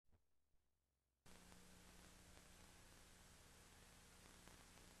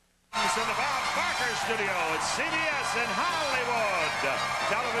studio at CBS in Hollywood.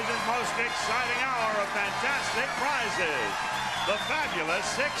 Television's most exciting hour of fantastic prizes. The fabulous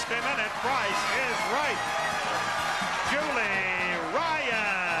 60-minute Price is Right. Julie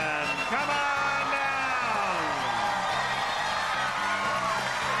Ryan, come on down.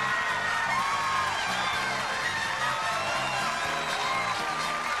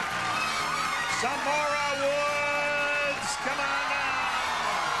 Samora Woods, come on down.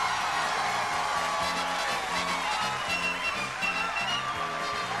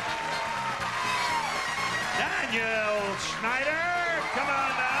 Daniel Schneider, come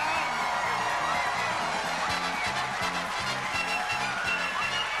on down.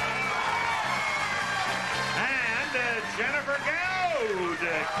 And Jennifer Gould,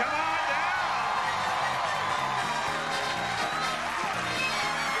 come on down.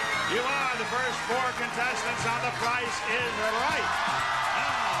 You are the first four contestants on The Price is Right.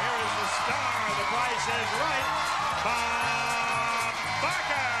 Now, here is the star of The Price is Right, Bob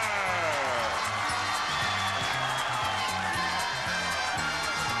Barker.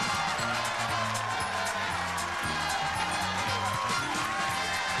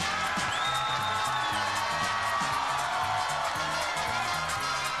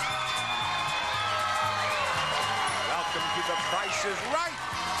 Welcome to The Price is Right.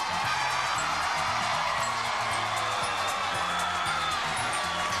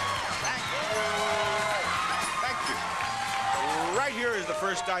 Right here is the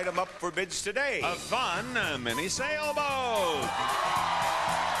first item up for bids today. A fun mini sailboat.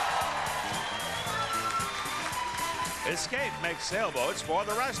 Escape makes sailboats for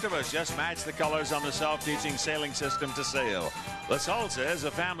the rest of us. Just match the colors on the self-teaching sailing system to sail. La Salsa is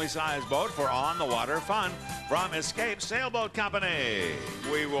a family-sized boat for on-the-water fun from Escape Sailboat Company.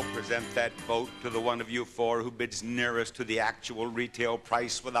 We will present that boat to the one of you four who bids nearest to the actual retail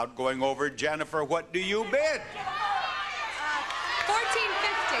price without going over. Jennifer, what do you bid?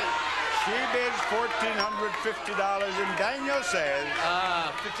 $1,450. She bids $1,450, and Daniel says...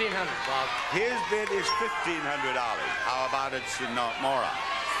 $1,500, Bob. His bid is $1,500. How about it, Mora?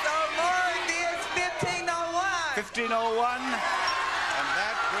 So Mora bids $1,501. $1,501, and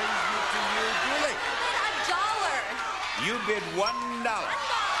that brings me to you, Julie. $1. You bid $1.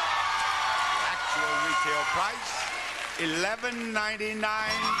 Actual retail price, $11.99. You win,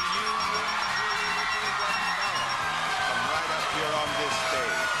 Julie, with $1. Come right up here on this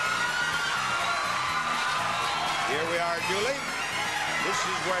stage. Here we are, Julie. This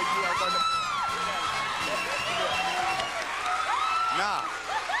is where you are going to... Now,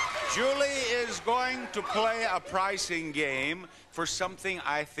 Julie is going to play a pricing game for something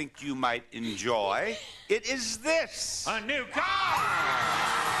I think you might enjoy. It is this. A new car.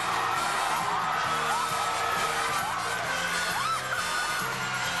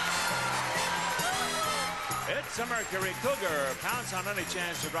 It's a Mercury Cougar. Pounce on any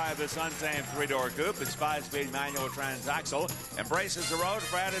chance to drive this untamed three-door coupe. Its 5-speed manual transaxle embraces the road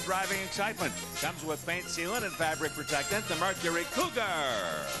for added driving excitement. Comes with paint sealant and fabric protectant. The Mercury Cougar.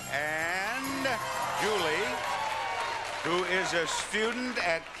 And Julie, who is a student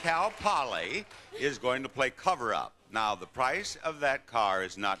at Cal Poly, is going to play cover-up. Now, the price of that car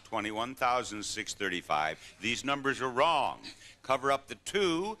is not $21,635. These numbers are wrong. Cover up the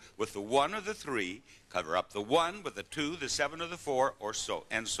 2 with the 1 or the 3. Cover up the 1 with the 2, the 7 or the 4, or so,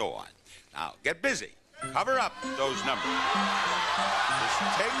 and so on. Now, get busy. Cover up those numbers. Just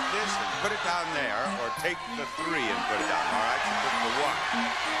take this and put it down there, or take the 3 and put it down. All right, you put the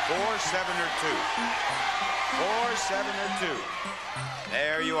 1. 4, 7, or 2. 4, 7, or 2.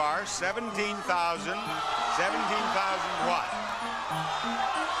 There you are, 17,000. 17,000 what?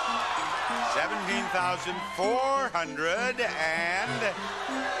 17,400 and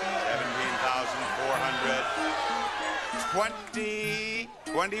 17,400. 20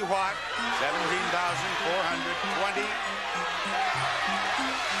 what? 17,420.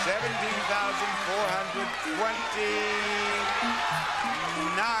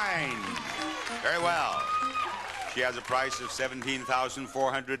 17,429. Very well. She has a price of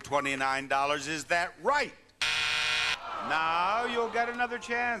 $17,429. Is that right? Now you'll get another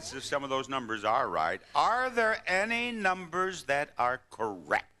chance if some of those numbers are right. Are there any numbers that are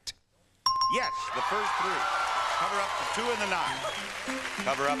correct? Yes, the first 3. Cover up the 2 and the 9.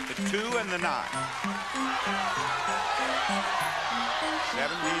 Cover up the 2 and the 9.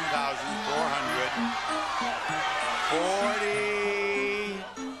 17,440.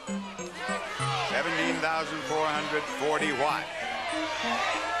 17,440 what?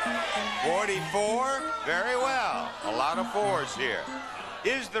 44? Very well. A lot of 4s here.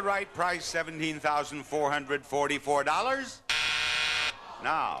 Is the right price $17,444?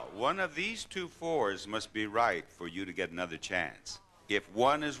 Now, one of these two fours must be right for you to get another chance. If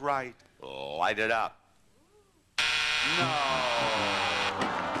one is right, light it up. No.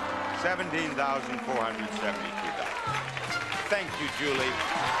 $17,472. Thank you, Julie. We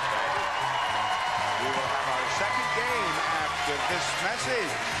will have our second game after this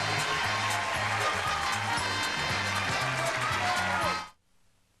message.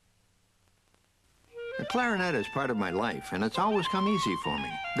 The clarinet is part of my life, and it's always come easy for me.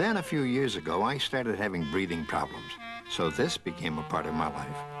 Then, a few years ago, I started having breathing problems. So this became a part of my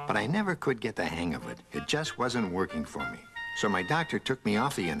life. But I never could get the hang of it. It just wasn't working for me. So my doctor took me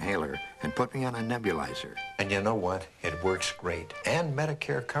off the inhaler and put me on a nebulizer. And you know what? It works great. And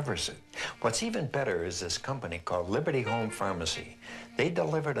Medicare covers it. What's even better is this company called Liberty Home Pharmacy. They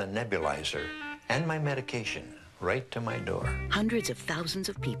delivered a nebulizer and my medication right to my door. Hundreds of thousands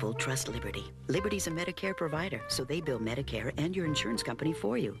of people trust Liberty. Liberty's a Medicare provider, so they bill Medicare and your insurance company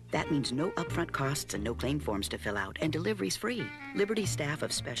for you. That means no upfront costs and no claim forms to fill out, and delivery's free. Liberty's staff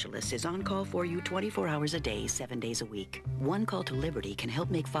of specialists is on call for you 24 hours a day, 7 days a week. One call to Liberty can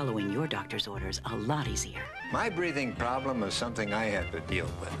help make following your doctor's orders a lot easier. My breathing problem is something I have to deal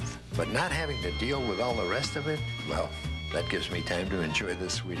with. But not having to deal with all the rest of it, well, that gives me time to enjoy the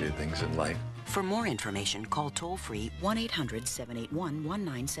sweeter things in life. For more information, call toll-free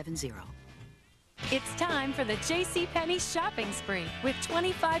 1-800-781-1970. It's time for the JCPenney shopping spree with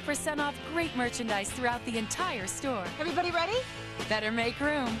 25% off great merchandise throughout the entire store. Everybody ready? Better make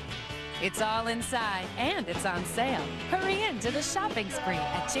room. It's all inside and it's on sale. Hurry into the shopping spree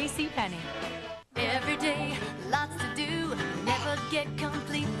at JCPenney. Every day, lots to do, never get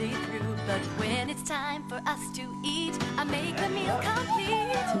completely through. But when it's time for us to eat, I make the meal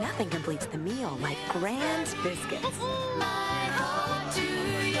complete. Nothing completes the meal like Grand's biscuits. My heart to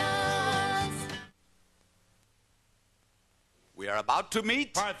yours. We are about to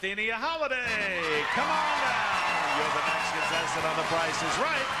meet Parthenia Holiday. Come on down. You're the next contestant on The Price is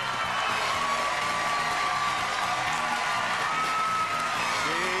Right.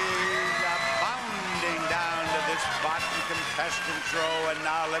 Bottom contestants row, and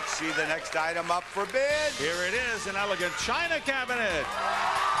now let's see the next item up for bid. Here it is, an elegant china cabinet.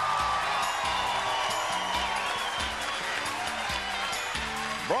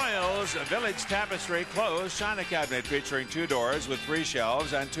 Broyles Village Tapestry closed china cabinet featuring 2 doors with 3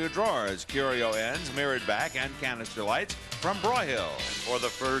 shelves and 2 drawers, curio ends, mirrored back, and canister lights from Broyhill. For the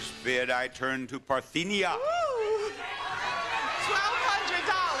first bid, I turn to Parthenia.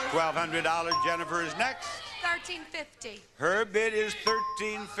 $1,200. $1,200. Jennifer is next. $13.50. Her bid is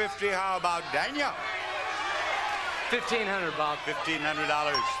 $13.50. How about Daniel? $1,500, Bob. $1,500.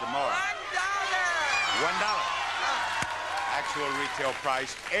 The more. $1. Actual retail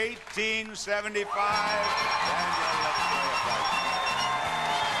price $18.75. Daniel,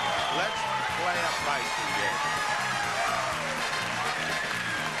 let's play a pricing game.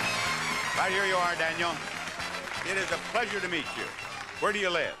 Right here you are, Daniel. It is a pleasure to meet you. Where do you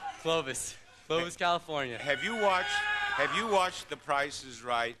live? Clovis, California. Have you watched The Price is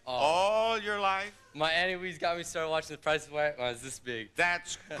Right all your life? My Auntie Wee's got me started watching The Price is Right when I was this big.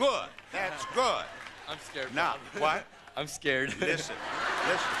 That's good. That's good. I'm scared. Now, what? I'm scared. Listen.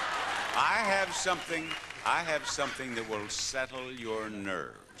 I have something that will settle your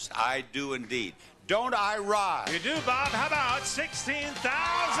nerves. I do indeed. Don't I, Rod? You do, Bob. How about $16,000?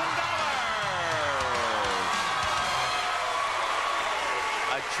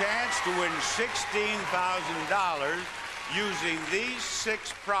 A chance to win $16,000 using these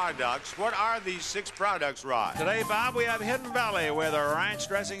 6 products. What are these 6 products, Rod? Today, Bob, we have Hidden Valley, where the ranch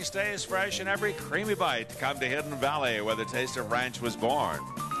dressing stays fresh in every creamy bite. Come to Hidden Valley, where the taste of ranch was born.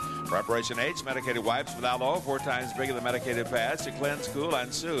 Preparation H, medicated wipes with aloe, 4 times bigger than medicated pads to cleanse, cool,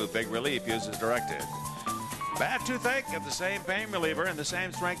 and soothe. Big relief, use as directed. Bad toothache, get the same pain reliever and the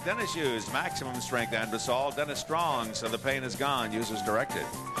same strength dentist used. Maximum strength Androsol, dentist strong, so the pain is gone. Use as directed.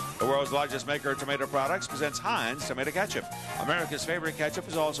 The world's largest maker of tomato products presents Heinz Tomato Ketchup. America's favorite ketchup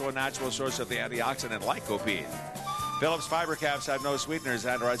is also a natural source of the antioxidant lycopene. Phillips fiber caps have no sweeteners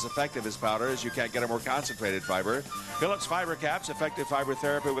and are as effective as powders. You can't get a more concentrated fiber. Phillips fiber caps, effective fiber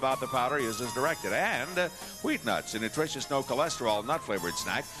therapy without the powder, used as directed. And Wheat Nuts, a nutritious, no cholesterol, nut-flavored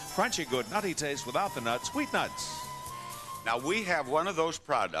snack. Crunchy, good, nutty taste without the nuts. Wheat Nuts. Now, we have one of those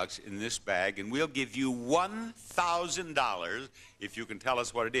products in this bag, and we'll give you $1,000 if you can tell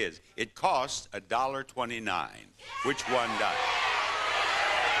us what it is. It costs $1.29. Which one does?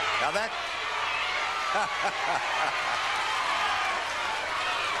 Now that...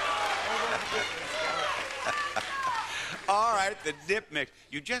 All right, the dip mix.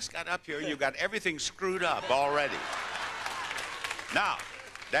 You just got up here, you got everything screwed up already. Now,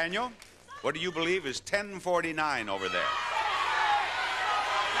 Daniel, what do you believe is $10.49 over there?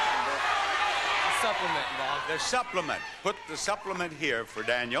 Supplement, Bob. The supplement. Put the supplement here for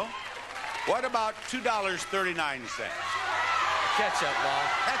Daniel. What about $2.39? Ketchup, Bob.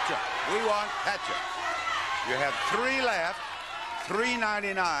 Ketchup. We want ketchup. You have 3 left.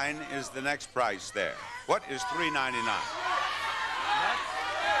 $3.99 is the next price there. What is $3.99?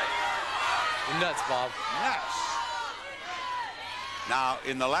 Nuts, Bob. Nuts. Now,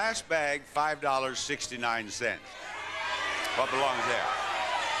 in the last bag, $5.69. What belongs there?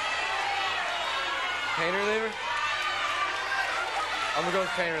 Pain reliever? I'm gonna go with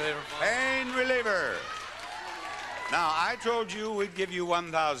pain reliever. Pain reliever. Now, I told you we'd give you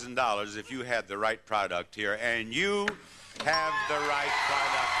 $1,000 if you had the right product here, and you have the right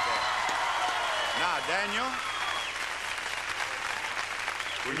product there. Now, Daniel.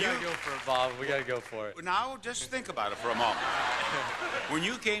 We gotta go for it, Bob. We gotta go for it. Now, just think about it for a moment. When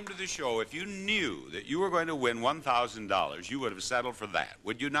you came to the show, if you knew that you were going to win $1,000, you would have settled for that,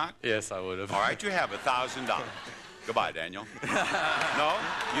 would you not? Yes, I would have. All right, you have $1,000. Goodbye, Daniel. No,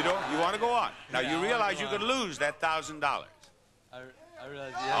 you don't. You want to go on. Now, you realize you could lose that $1,000. I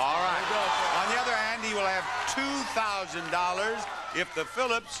realize, yes. All right. On the other hand, he will have $2,000 if the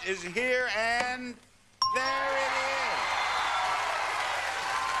Phillips is here, and there it is.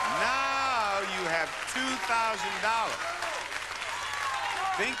 Now you have $2,000.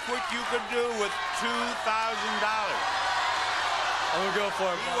 Think what you could do with $2,000. I'm gonna go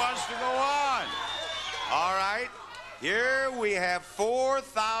for it, He Bob. wants to go on. All right. Here we have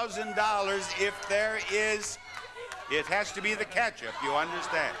 $4,000 if there is. It has to be the ketchup, you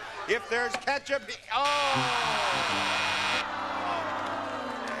understand? If there's ketchup,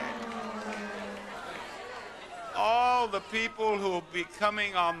 all the people who will be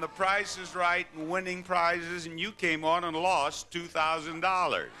coming on The Price is Right and winning prizes, and you came on and lost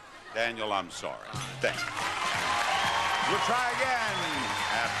 $2,000. Daniel, I'm sorry. Thank you. We'll try again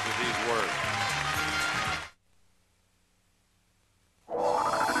after these words.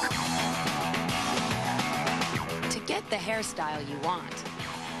 To get the hairstyle you want,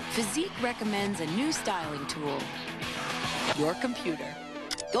 Physique recommends a new styling tool, your computer.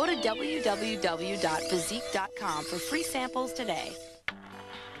 Go to www.physique.com for free samples today.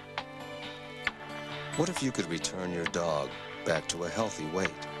 What if you could return your dog back to a healthy weight?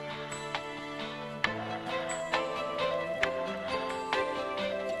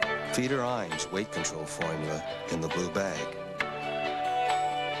 Feed her Imes weight control formula in the blue bag.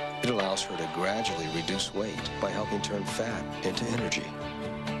 It allows her to gradually reduce weight by helping turn fat into energy,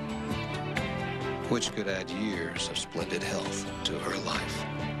 which could add years of splendid health to her life.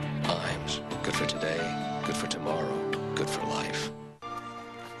 Imes, good for today, good for tomorrow, good for life.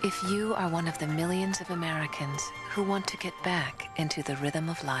 If you are one of the millions of Americans who want to get back into the rhythm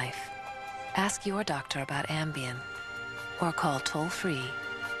of life, ask your doctor about Ambien or call toll-free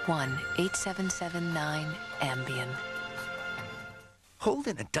 1-877-9-AMBIEN. Hold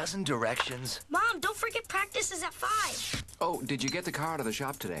in a dozen directions. Mom, don't forget practice is at 5. Oh, did you get the car to the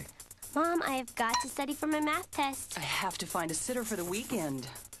shop today? Mom, I've got to study for my math test. I have to find a sitter for the weekend.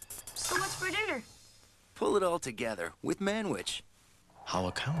 So what's for dinner? Pull it all together with Manwich. How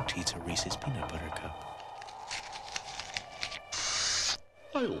a count eats a Reese's peanut butter cup.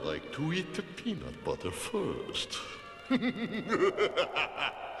 I like to eat the peanut butter first.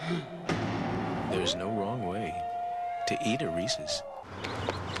 There's no wrong way to eat a Reese's.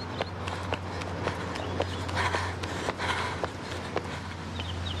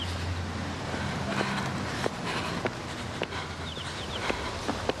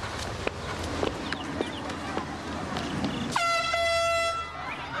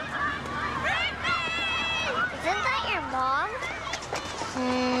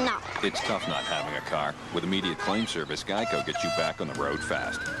 It's tough not having a car. With immediate claim service, Geico gets you back on the road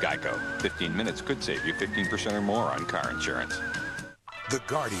fast. Geico. 15 minutes could save you 15% or more on car insurance. The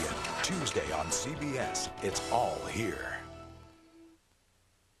Guardian, Tuesday on CBS. It's all here.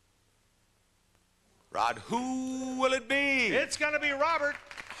 Rod, who will it be? It's going to be Robert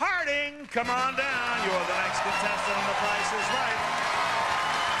Harding. Come on down. You're the next contestant on The Price is Right.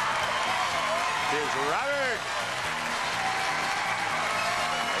 Here's Robert.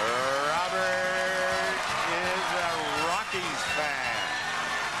 Robert is a Rockies fan.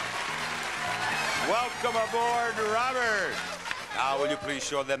 Welcome aboard, Robert. Now, will you please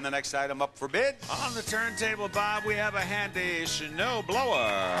show them the next item up for bid? On the turntable, Bob, we have a handy snow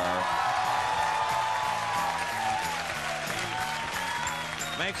blower.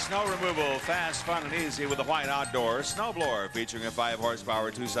 Make snow removal fast, fun, and easy with the White Outdoor Snowblower, featuring a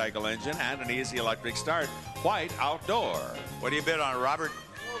 5-horsepower 2-cycle engine and an easy electric start. White Outdoor. What do you bid on, Robert?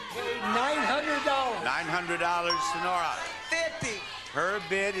 $900. $900, Sonora. 50. Her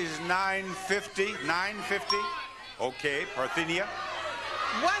bid is $950. $950. Okay, Parthenia.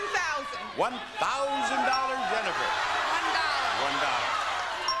 $1,000. $1,000, Jennifer. $1. $1.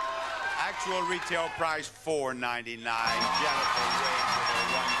 Actual retail price $4.99. Jennifer wins with her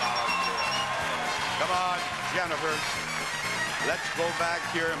 $1 bid. Come on, Jennifer. Let's go back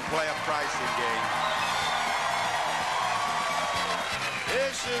here and play a pricing game.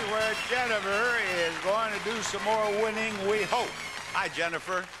 This is where Jennifer is going to do some more winning, we hope. Hi,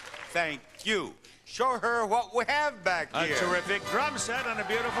 Jennifer. Thank you. Show her what we have back here. A terrific drum set and a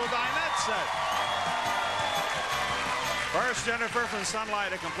beautiful dinette set. First, Jennifer, from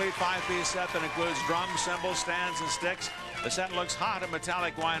Sunlight, a complete 5-piece set that includes drums, cymbals, stands, and sticks. The set looks hot and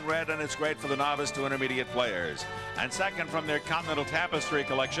metallic wine red, and it's great for the novice to intermediate players. And second, from their Continental Tapestry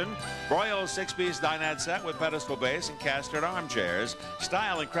collection, Broyles 6-piece dinette set with pedestal base and castered armchairs.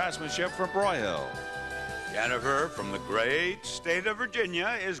 Style and craftsmanship from Broyles. Jennifer, from the great state of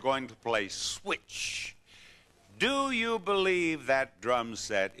Virginia, is going to play Switch. Do you believe that drum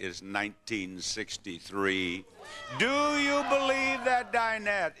set is 1963? Do you believe that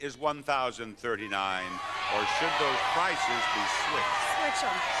dinette is $1,039? Or should those prices be switched? Switch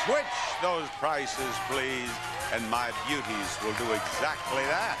them. Switch those prices, please, and my beauties will do exactly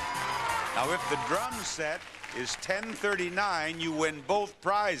that. Now, if the drum set is $1039, you win both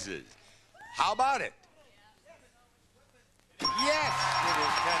prizes. How about it? Yes, it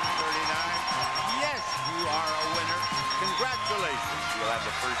is $1039. Yes, you are a winner. Congratulations. You'll have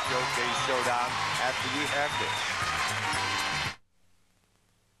the first showcase showdown after you have this.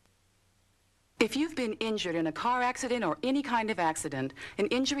 If you've been injured in a car accident or any kind of accident, an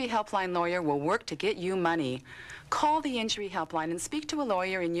injury helpline lawyer will work to get you money. Call the injury helpline and speak to a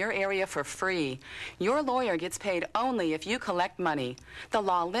lawyer in your area for free. Your lawyer gets paid only if you collect money. The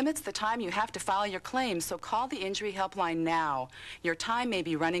law limits the time you have to file your claims, so call the injury helpline now. Your time may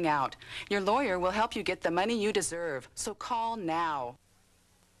be running out. Your lawyer will help you get the money you deserve, so call now.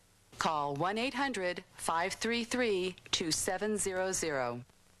 Call 1-800-533-2700.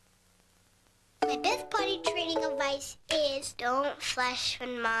 My best potty training advice is don't flush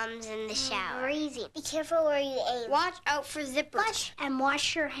when Mom's in the shower. Easy. Be careful where you aim. Watch out for zippers. Flush and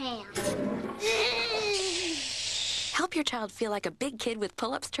wash your hands. Help your child feel like a big kid with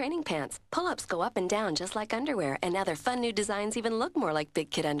Pull-Ups training pants. Pull-Ups go up and down just like underwear, and now their fun new designs even look more like big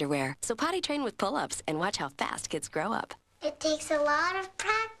kid underwear. So potty train with Pull-Ups and watch how fast kids grow up. It takes a lot of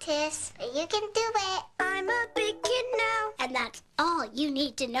practice, but you can do it. I'm a big kid now. And that's all you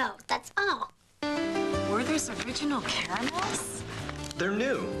need to know. That's all. Werther's original caramels? They're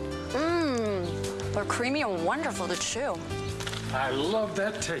new. They're creamy and wonderful to chew. I love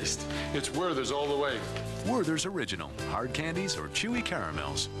that taste. It's Werther's all the way. Werther's Original. Hard candies or chewy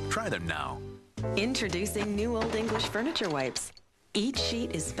caramels. Try them now. Introducing new Old English furniture wipes. Each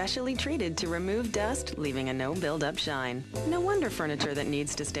sheet is specially treated to remove dust, leaving a no build-up shine. No wonder furniture that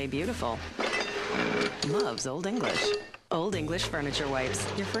needs to stay beautiful loves Old English. Old English furniture wipes.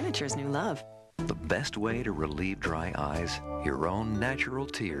 Your furniture's new love. The best way to relieve dry eyes, your own natural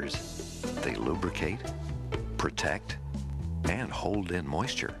tears. They lubricate, protect, and hold in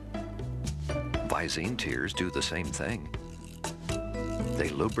moisture. Visine tears do the same thing. They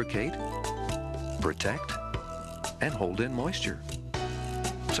lubricate, protect, and hold in moisture.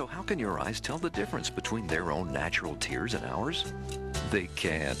 So how can your eyes tell the difference between their own natural tears and ours? They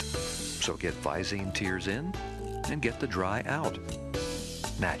can't. So get Visine tears in and get the dry out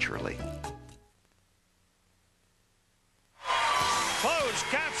naturally. Closed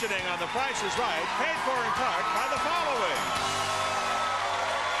captioning on The Price is Right, paid for in part by the following.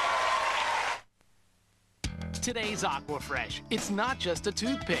 Today's Aquafresh. It's not just a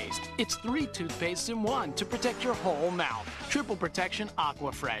toothpaste. It's 3 toothpastes in one to protect your whole mouth. Triple protection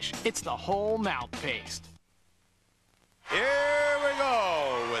Aquafresh. It's the whole mouth paste. Here we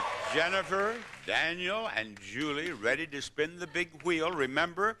go with Jennifer, Daniel, and Julie ready to spin the big wheel.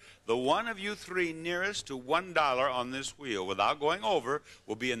 Remember, the one of you three nearest to $1 on this wheel without going over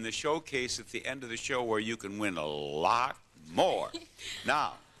will be in the showcase at the end of the show where you can win a lot more.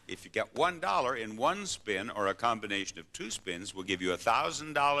 Now, if you get $1 in one spin or a combination of 2 spins, we'll give you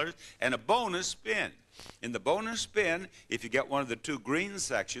 $1,000 and a bonus spin. In the bonus spin, if you get one of the 2 green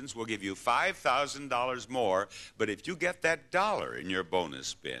sections, we'll give you $5,000 more. But if you get that dollar in your bonus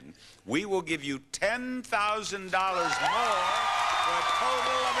spin, we will give you $10,000 more for a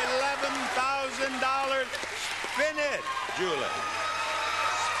total of $11,000. Spin it, Julie.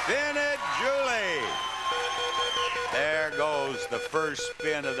 Spin it, Julie. There goes the first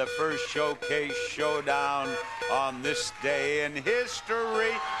spin of the first showcase showdown on this day in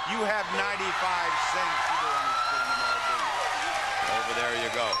history. You have 95 cents. You don't understand MLB. Over there you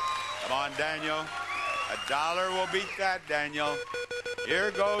go. Come on, Daniel. $1 will beat that, Daniel.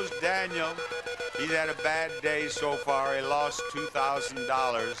 Here goes Daniel. He's had a bad day so far. He lost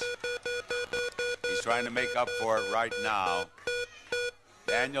 $2,000. He's trying to make up for it right now.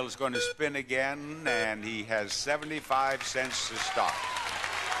 Daniel is going to spin again, and he has 75 cents to start.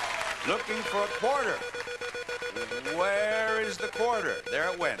 Looking for a quarter. Where is the quarter? There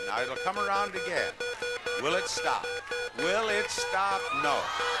it went. Now it'll come around again. Will it stop? Will it stop? No.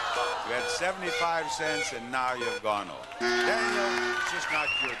 You had 75 cents, and now you've gone over. Daniel, it's just not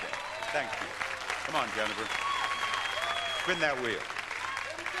your day. Thank you. Come on, Jennifer. Spin that wheel.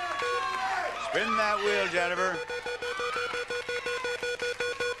 Spin that wheel, Jennifer.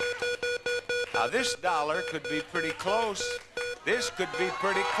 Now, this dollar could be pretty close. This could be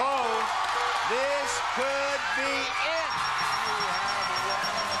pretty close. This could be it.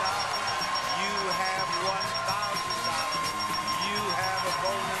 You have $1,000. You have a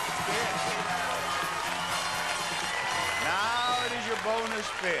bonus spin. Now it is your bonus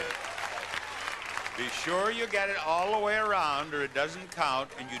spin. Be sure you get it all the way around or it doesn't count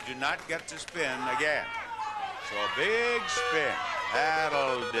and you do not get to spin again. So a big spin.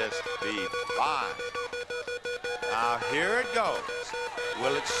 That'll just be fine. Now here it goes.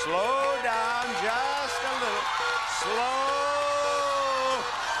 Will it slow down just a little? Slow.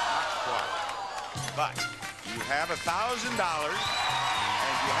 Not quite. But you have $1,000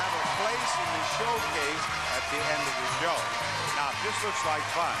 and you have a place in the showcase at the end of the show. Now, this looks like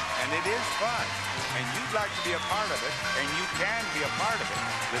fun, and it is fun, and you'd like to be a part of it, and you can be a part of it.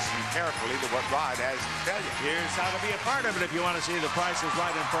 Listen carefully to what Rod has to tell you. Here's how to be a part of it. If you want to see The Price is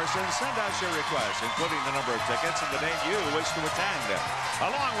Right in person, send us your request, including the number of tickets and the date you wish to attend.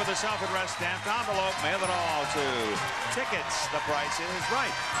 Along with a self-addressed stamped envelope, mail it all to Tickets, The Price is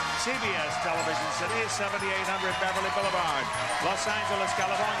Right. CBS Television City, 7800 Beverly Boulevard, Los Angeles,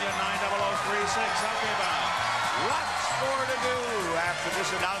 California, 90036. Okay, bye. Lots more to do after this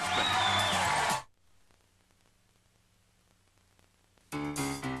announcement.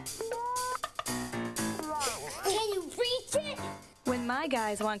 Can you reach it? When my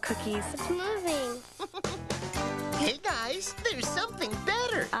guys want cookies, It's moving. hey guys, there's something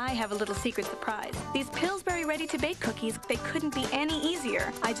better. I have a little secret surprise. These Pillsbury ready-to-bake cookies, they couldn't be any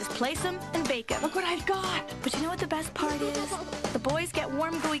easier. I just place them and bake them. Look what I've got. But you know what the best part is? The boys get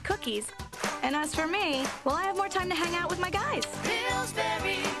warm, gooey cookies. And as for me, well, I have more time to hang out with my guys.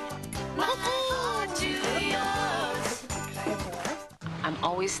 Pillsbury, my heart to yours. I'm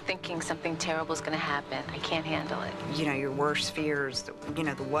always thinking something terrible is going to happen. I can't handle it. You know, your worst fears, you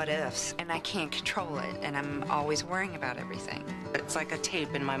know, the what ifs. And I can't control it, and I'm always worrying about everything. It's like a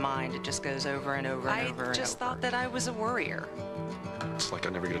tape in my mind. It just goes over and over and over and over. I just thought that I was a worrier. It's like I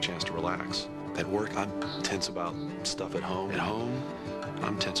never get a chance to relax. At work, I'm tense about stuff at home. At home,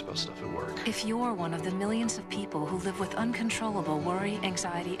 I'm tense about stuff at work. If you're one of the millions of people who live with uncontrollable worry,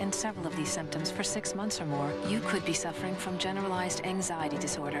 anxiety, and several of these symptoms for 6 months or more, you could be suffering from generalized anxiety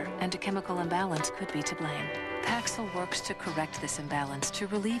disorder, and a chemical imbalance could be to blame. Paxil works to correct this imbalance to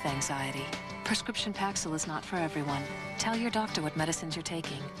relieve anxiety. Prescription Paxil is not for everyone. Tell your doctor what medicines you're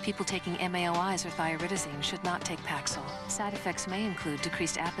taking. People taking MAOIs or thiouridazine should not take Paxil. Side effects may include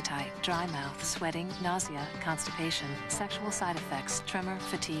decreased appetite, dry mouth, sweating, nausea, constipation, sexual side effects, tremor,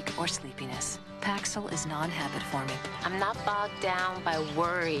 fatigue, or sleepiness. Paxil is non-habit forming. I'm not bogged down by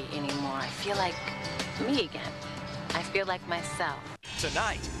worry anymore. I feel like me again. I feel like myself.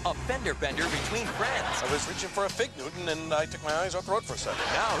 Tonight, a fender bender between friends. I was reaching for a fig Newton and I took my eyes off the road for a second.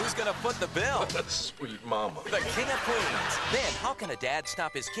 Now who's gonna foot the bill? Sweet mama. The King of Queens. Then how can a dad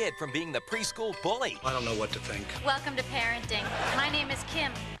stop his kid from being the preschool bully? I don't know what to think. Welcome to parenting. My name is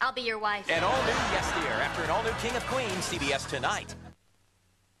Kim. I'll be your wife. An all-new Yes Dear after an all-new King of Queens, CBS Tonight.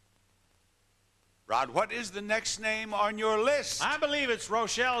 Rod, what is the next name on your list? I believe it's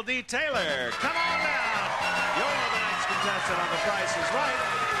Rochelle D. Taylor. Come on down. You're the next contestant on The Price is Right.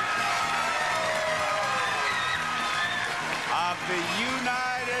 Of the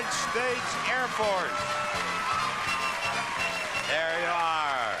United States Air Force. There you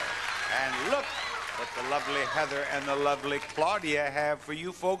are. And look what the lovely Heather and the lovely Claudia have for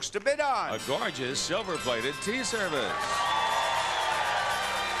you folks to bid on. A gorgeous silver-plated tea service.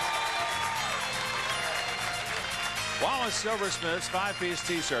 Wallace Silversmith's 5-piece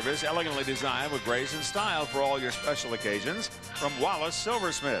tea service, elegantly designed with grace and style for all your special occasions from Wallace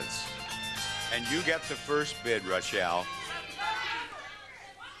Silversmiths. And you get the first bid, Rochelle.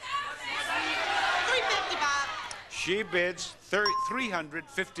 $350, Bob. She bids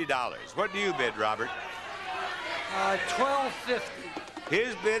 $350. What do you bid, Robert? $12.50.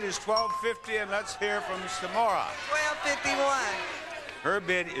 His bid is $12.50, and let's hear from Samora. $12.51. Her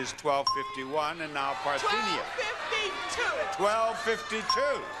bid is $12.51, and now Parthenia. $12.52.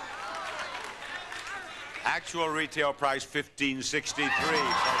 $12.52. Actual retail price $15.63. Parthenia,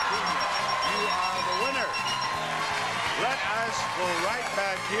 you are the winner. Let us go right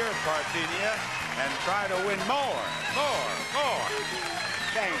back here, Parthenia, and try to win more.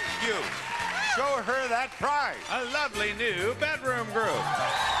 Thank you. Show her that prize. A lovely new bedroom group.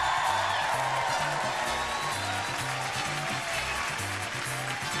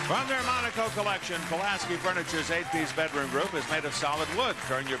 From their Monaco collection, Pulaski Furniture's 8-piece bedroom group is made of solid wood.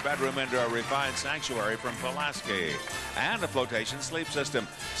 Turn your bedroom into a refined sanctuary from Pulaski. And a flotation sleep system.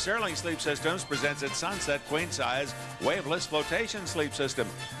 Sterling Sleep Systems presents its Sunset Queen-Size Waveless Flotation Sleep System.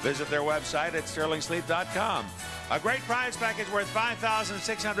 Visit their website at sterlingsleep.com. A great prize package worth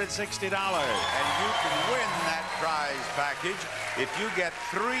 $5,660. And you can win that prize package if you get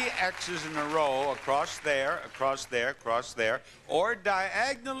 3 X's in a row across there, across there, across there, or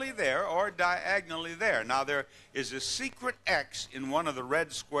diagonally there, or diagonally there. Now, there is a secret X in one of the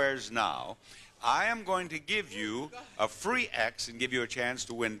red squares now. I am going to give you a free X and give you a chance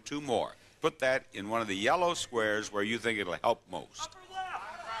to win 2 more. Put that in one of the yellow squares where you think it'll help most.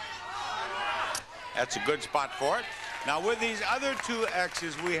 That's a good spot for it. Now, with these other 2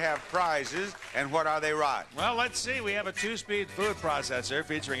 X's, we have prizes. And what are they, Rod? Well, let's see. We have a 2-speed food processor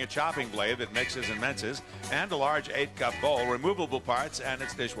featuring a chopping blade that mixes and minces, and a large 8-cup bowl, removable parts, and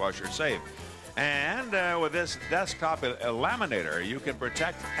it's dishwasher safe. And with this desktop laminator, you can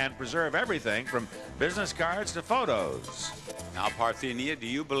protect and preserve everything from business cards to photos. Now, Parthenia, do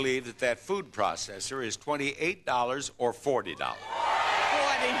you believe that that food processor is $28 or $40?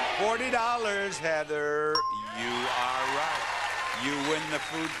 $40, Heather. You are right. You win the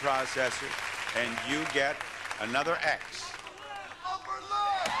food processor, and you get another X.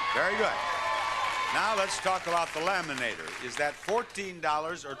 Very good. Now let's talk about the laminator. Is that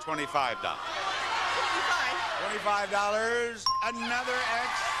 $14 or $25? $25. Another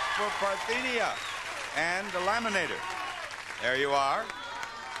X for Parthenia. And the laminator. There you are.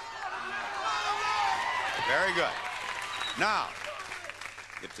 Very good. Now,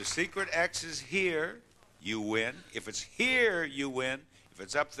 if the secret X is here, you win. If it's here, you win. If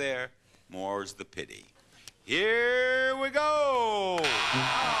it's up there, more's the pity. Here we go. Oh,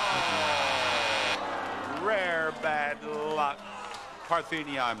 rare bad luck.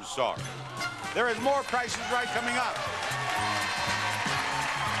 Parthenia, I'm sorry. There is more Price is Right coming up.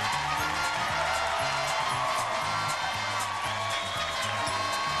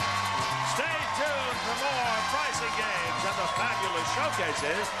 Stay tuned for more pricing games and the fabulous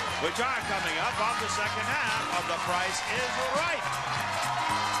showcases, which are coming up on the second half of The Price is Right.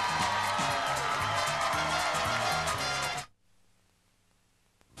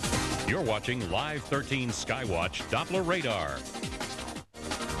 You're watching Live 13 Skywatch Doppler Radar.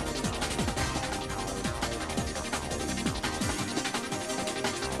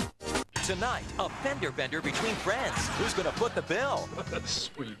 Tonight, a fender bender between friends. Who's going to foot the bill?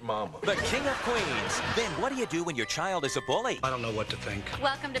 Sweet mama. The King of Queens. Then what do you do when your child is a bully? I don't know what to think.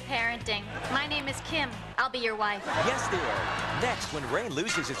 Welcome to parenting. My name is Kim. I'll be your wife. Yes, dear. Next, when Ray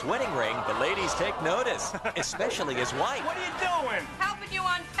loses his wedding ring, the ladies take notice, especially his wife. What are you doing? Helping you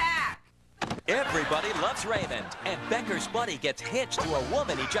unpack. Everybody loves Raymond, and Becker's buddy gets hitched to a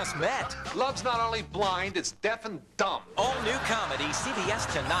woman he just met. Love's not only blind, it's deaf and dumb. All new comedy, CBS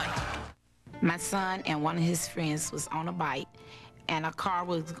tonight. My son and one of his friends was on a bike, and a car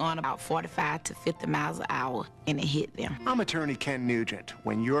was going about 45 to 50 miles an hour, and it hit them. I'm attorney Ken Nugent.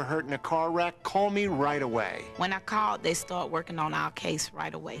 When you're hurt in a car wreck, call me right away. When I called, they start working on our case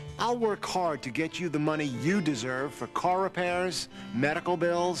right away. I'll work hard to get you the money you deserve for car repairs, medical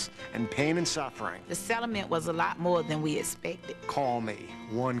bills, and pain and suffering. The settlement was a lot more than we expected. Call me.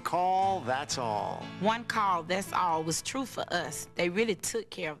 One call, that's all. One call, that's all, was true for us. They really took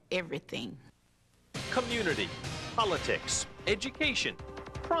care of everything. Community, politics, education,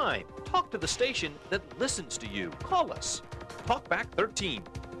 crime. Talk to the station that listens to you. Call us. Talkback 13.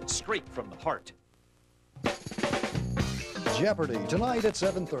 Straight from the heart. Jeopardy, tonight at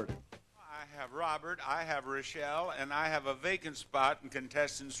 7:30. I have Robert, I have Rochelle, and I have a vacant spot in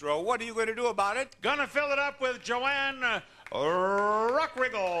contestants row. What are you going to do about it? Gonna fill it up with Joanne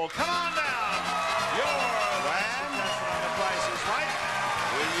Ruckriggle. Come on down. You're the contestant on The Price is Right.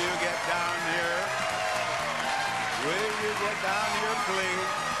 Will you get down here? Will you get down here, please?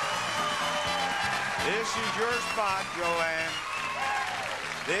 This is your spot, Joanne.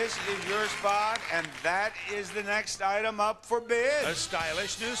 This is your spot, and that is the next item up for bid. A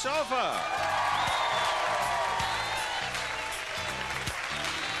stylish new sofa.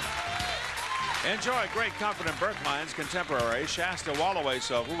 Enjoy great comfort in Berkline's contemporary Shasta Wallaway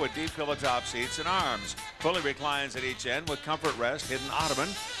sofa with deep pillow top seats and arms. Fully reclines at each end with comfort rest, hidden ottoman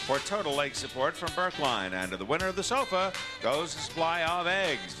for total leg support from Berkline. And to the winner of the sofa goes a supply of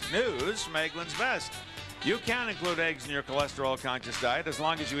eggs. News from Eggland's Best. You can include eggs in your cholesterol-conscious diet as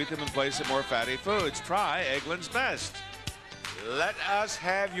long as you eat them in place of more fatty foods. Try Eggland's Best. Let us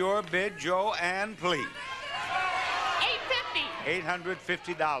have your bid, Joanne, please. $850.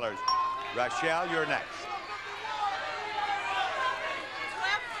 $850. Rochelle, you're next.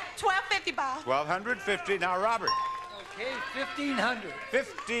 $1250, Bob. $1,250. Now, Robert. Okay, $1,500.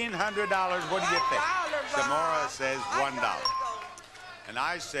 $1,500. What do you think? Samora says $1. And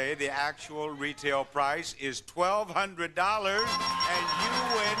I say the actual retail price is $1,200, and you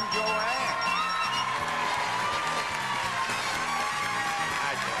win, Joanne.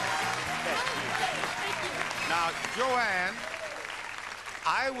 Now, Joanne,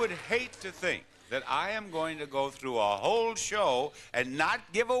 I would hate to think that I am going to go through a whole show and not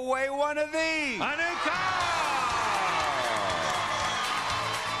give away one of these. A new car!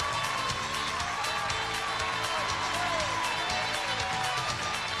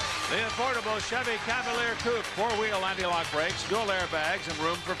 The affordable Chevy Cavalier Coupe, four-wheel anti-lock brakes, dual airbags, and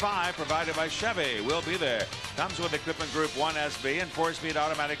room for 5 provided by Chevy. We'll be there. Comes with Equipment Group 1SB and 4-speed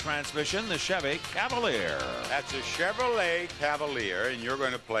automatic transmission, the Chevy Cavalier. That's a Chevrolet Cavalier, and you're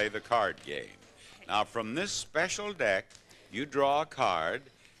going to play the card game. Now, from this special deck, you draw a card,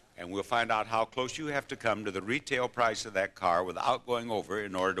 and we'll find out how close you have to come to the retail price of that car without going over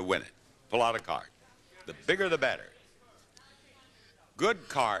in order to win it. Pull out a card. The bigger, the better. Good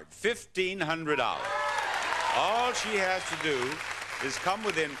card, $1,500. All she has to do is come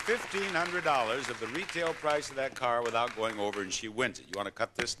within $1,500 of the retail price of that car without going over, and she wins it. You want to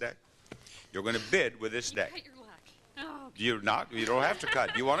cut this deck? You're going to bid with this deck. Cut your luck. Oh. You're not. You don't have to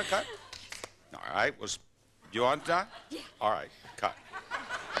cut. You want to cut? All right. Well, you want to? Yeah. All right. Cut.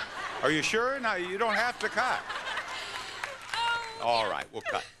 Are you sure? No, you don't have to cut. Oh, all right. We'll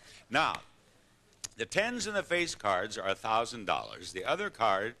cut. Now, the tens and the face cards are $1,000. The other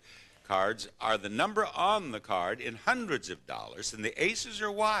cards are the number on the card in hundreds of dollars, and the aces are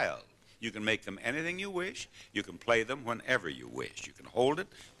wild. You can make them anything you wish. You can play them whenever you wish. You can hold it,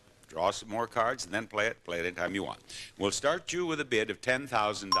 draw some more cards, and then play it anytime you want. We'll start you with a bid of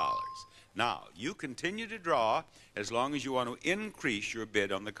 $10,000. Now, you continue to draw as long as you want to increase your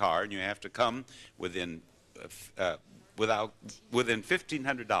bid on the car, and you have to come within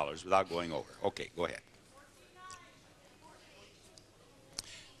 $1,500 without going over. Okay, go ahead.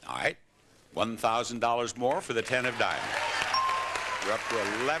 All right, $1,000 more for the 10 of diamonds. You're up to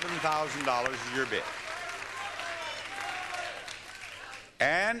 $11,000 is your bid.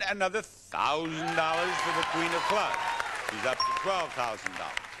 And another $1,000 for the Queen of Clubs. She's up to $12,000.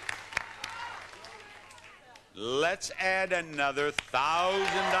 Let's add another $1,000,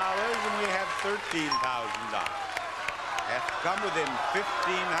 and we have $13,000. Have to come within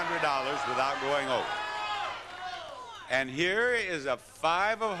 $1,500 without going over. And here is a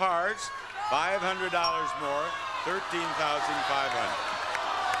 5 of hearts, $500 more, $13,500.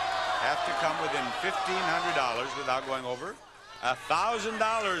 Have to come within $1,500 without going over.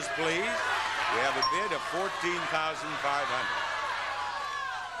 $1,000, please. We have a bid of $14,500.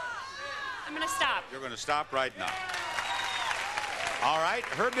 I'm going to stop. You're going to stop right now. All right,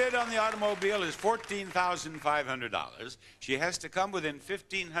 her bid on the automobile is $14,500. She has to come within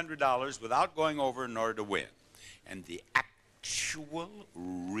 $1,500 without going over in order to win. And the actual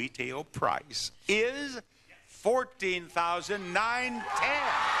retail price is $14,910. You missed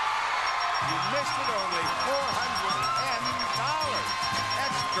it, only $410.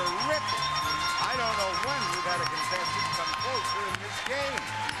 That's terrific. I don't know when we've had a contestant come closer in this game.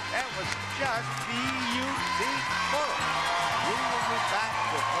 That was just beautiful. We will be back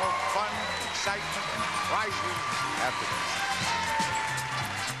with more fun, excitement, and prizes after this.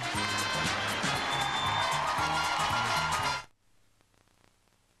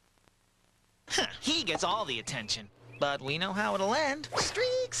 He gets all the attention. But we know how it'll end.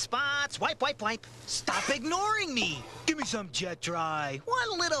 Streak, spots, wipe, wipe, wipe. Stop ignoring me. Give me some Jet Dry.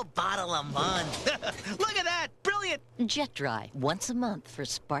 One little bottle a month. Look at that. Brilliant. Jet Dry, once a month for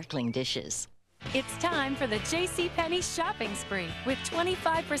sparkling dishes. It's time for the JCPenney shopping spree with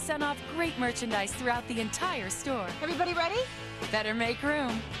 25% off great merchandise throughout the entire store. Everybody ready? Better make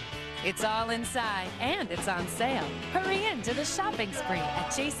room. It's all inside and it's on sale. Hurry in to the shopping spree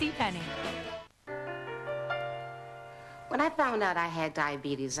at JCPenney. When I found out I had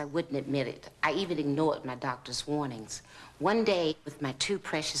diabetes, I wouldn't admit it. I even ignored my doctor's warnings. One day, with my 2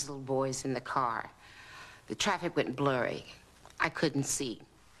 precious little boys in the car, the traffic went blurry. I couldn't see.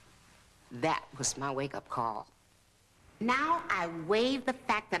 That was my wake-up call. Now I wave the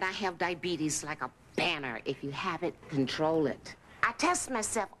fact that I have diabetes like a banner. If you have it, control it. I test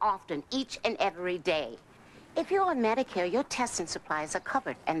myself often, each and every day. If you're on Medicare, your testing supplies are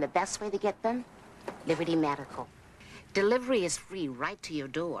covered, and the best way to get them? Liberty Medical. Delivery is free right to your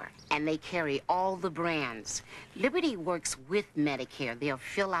door, and they carry all the brands. Liberty works with Medicare. They'll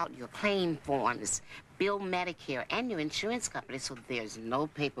fill out your claim forms, bill Medicare and your insurance company, so there's no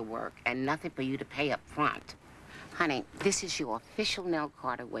paperwork and nothing for you to pay up front. Honey, this is your official Nell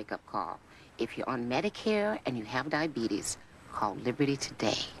Carter wake-up call. If you're on Medicare and you have diabetes, call Liberty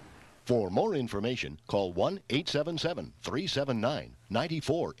today. For more information, call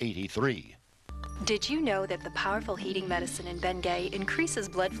 1-877-379-9483. Did you know that the powerful heating medicine in Bengay increases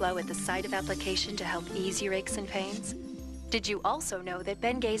blood flow at the site of application to help ease your aches and pains? Did you also know that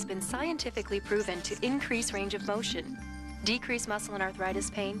Bengay's been scientifically proven to increase range of motion, decrease muscle and arthritis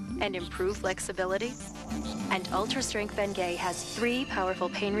pain, and improve flexibility? And Ultra Strength Bengay has 3 powerful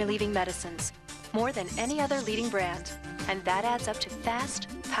pain-relieving medicines, more than any other leading brand, and that adds up to fast,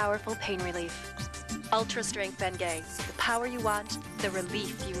 powerful pain relief. Ultra Strength Bengay, the power you want, the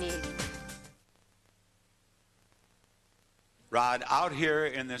relief you need. Rod, out here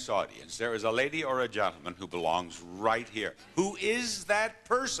in this audience, there is a lady or a gentleman who belongs right here. Who is that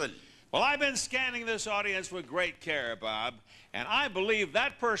person? Well, I've been scanning this audience with great care, Bob, and I believe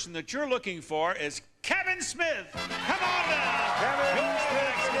that person that you're looking for is Kevin Smith. Come on now. Kevin Your Smith.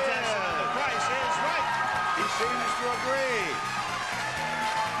 next contestant. The price is right. He seems to agree.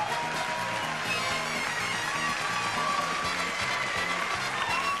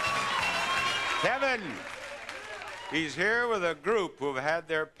 Kevin, he's here with a group who've had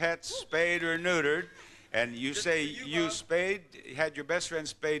their pets spayed or neutered, and you say you had your best friend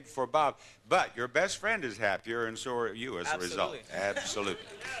spayed for Bob, but your best friend is happier, and so are you as a result. Absolutely.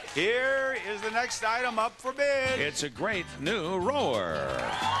 Here is the next item up for bid. It's a great new rower.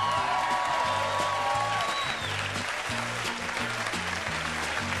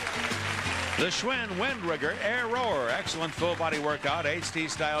 The Schwinn Windrigger Air Rower. Excellent full-body workout.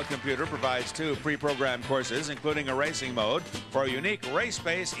 HT-style computer provides 2 pre-programmed courses, including a racing mode, for a unique race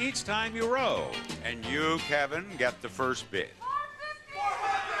pace each time you row. And you, Kevin, get the first bid.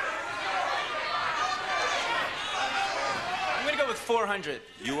 I'm going to go with 400.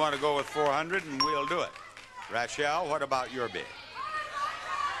 You want to go with 400, and we'll do it. Rachel, what about your bid?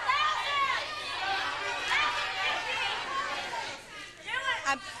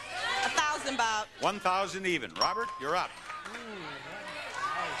 I'm 1,000, Bob. 1,000 even. Robert, you're up.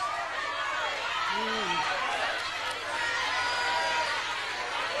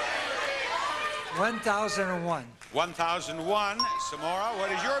 1,001. 1,001. Samora,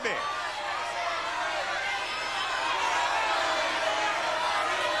 what is your bid?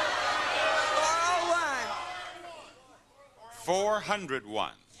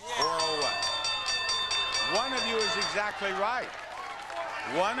 401. 401. One of you is exactly right.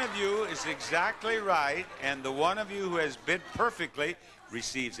 One of you is exactly right, and the one of you who has bid perfectly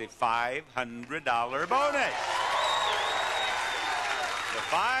receives a $500 bonus. The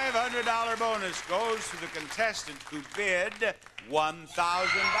 $500 bonus goes to the contestant who bid $1,000.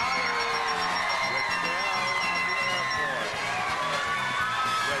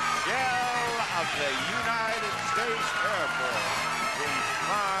 Rachel of the United States Air Force brings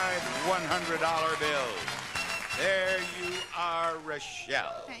 5 $100 bills. There you are,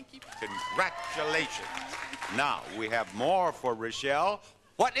 Rachel. Thank you. Congratulations. Now, we have more for Rachel.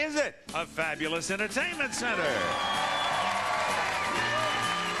 What is it? A fabulous entertainment center.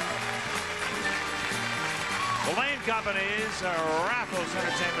 The Lane Company's Raffles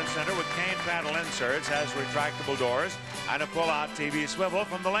Entertainment Center with cane panel inserts has retractable doors and a pull-out TV swivel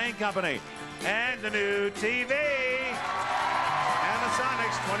from the Lane Company. And the new TV.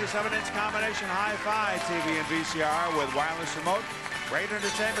 Panasonic's 27-inch combination hi-fi TV and VCR with wireless remote. Great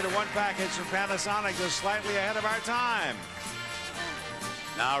entertainment in one package from Panasonic, just slightly ahead of our time.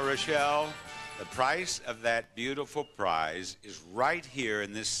 Now, Rachel, the price of that beautiful prize is right here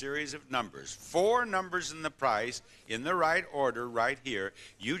in this series of numbers. 4 numbers in the price, in the right order, right here.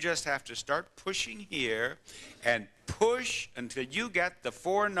 You just have to start pushing here and push until you get the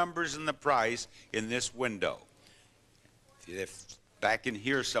 4 numbers in the price in this window. If back in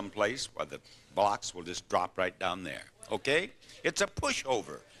here someplace, well, the blocks will just drop right down there. Okay? It's a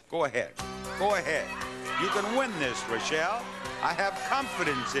pushover. Go ahead. Go ahead. You can win this, Rachel. I have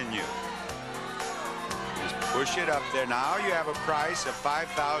confidence in you. Just push it up there. Now you have a price of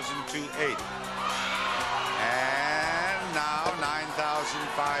 $5,280. And now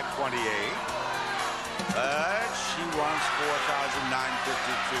 $9,528. But she wants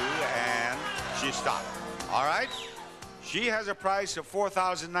 $4,952, and she stopped. All right? She has a price of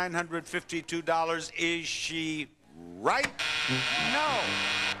 $4,952. Is she right? No.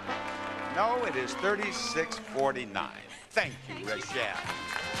 No, it is $36.49. Thank you, Rachel.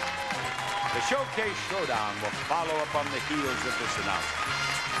 The Showcase Showdown will follow up on the heels of this announcement.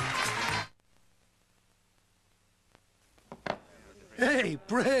 Hey,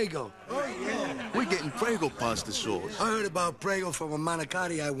 Prego. Oh, yeah. We're getting Prego pasta sauce. I heard about Prego from a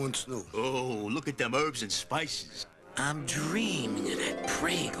manicotti I once knew. Oh, look at them herbs and spices. I'm dreaming of that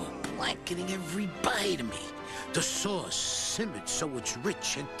Prego blanketing every bite of me. The sauce simmered so it's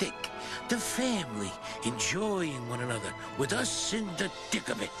rich and thick. The family enjoying one another with us in the thick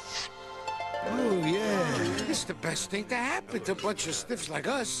of it. Oh, yeah. It's the best thing to happen to a bunch of stiffs like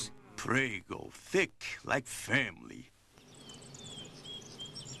us. Prego, thick like family.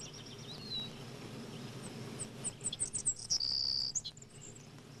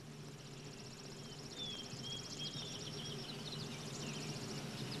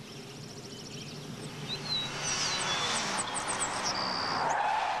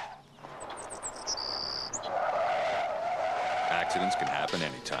 Accidents can happen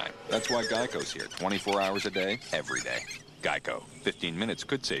anytime. That's why Geico's here 24 hours a day, every day. Geico. 15 minutes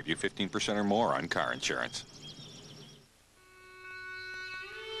could save you 15% or more on car insurance.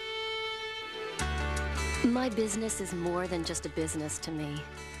 My business is more than just a business to me.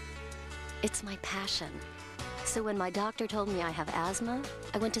 It's my passion. So when my doctor told me I have asthma,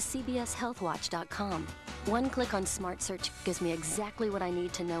 I went to cbshealthwatch.com. One click on Smart Search gives me exactly what I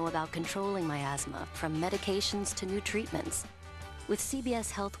need to know about controlling my asthma, from medications to new treatments. With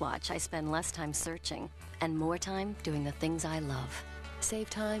CBS Health Watch, I spend less time searching and more time doing the things I love. Save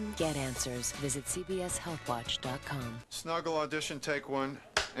time, get answers. Visit cbshealthwatch.com. Snuggle audition, take one.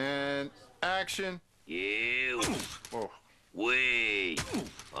 And action. You. Wait.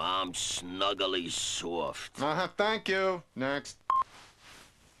 I'm snuggly soft. Thank you. Next.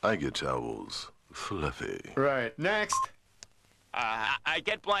 I get towels. Fluffy. Right. Next. I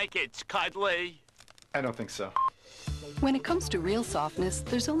get blankets. Cuddly. I don't think so. When it comes to real softness,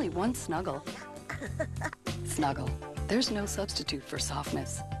 there's only one Snuggle. Snuggle. There's no substitute for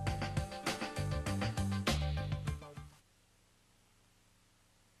softness.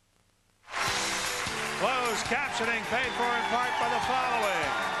 Closed captioning paid for in part by the following.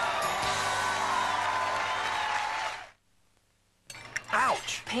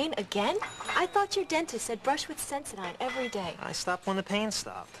 Ouch! Pain again? I thought your dentist said brush with Sensodyne every day. I stopped when the pain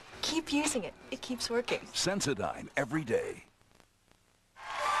stopped. Keep using it. It keeps working. Sensodyne every day.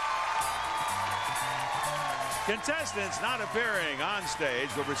 Contestants not appearing on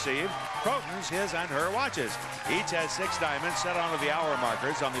stage will receive Croton's His and Her watches. Each has 6 diamonds set onto the hour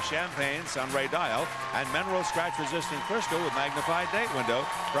markers on the champagne sunray dial and mineral scratch-resistant crystal with magnified date window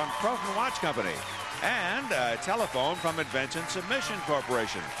from Croton Watch Company. And a telephone from Invention Submission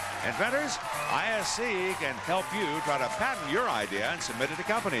Corporation. Inventors, ISC can help you try to patent your idea and submit it to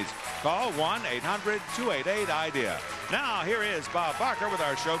companies. Call 1-800-288-IDEA. Now, here is Bob Barker with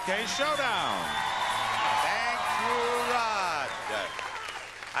our Showcase Showdown. Thank you, Rod.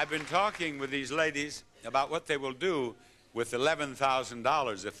 I've been talking with these ladies about what they will do with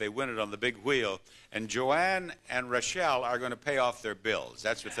 $11,000 if they win it on the big wheel. And Joanne and Rochelle are going to pay off their bills.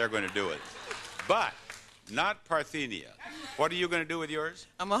 That's what they're going to do with it. But not Parthenia. What are you going to do with yours?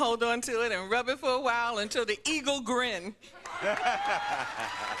 I'm going to hold on to it and rub it for a while until the eagle grin.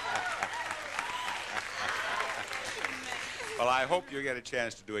 Well, I hope you get a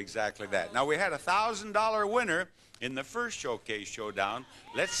chance to do exactly that. Now, we had a $1,000 winner in the first Showcase Showdown.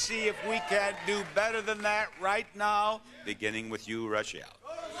 Let's see if we can't do better than that right now, beginning with you, Rochelle.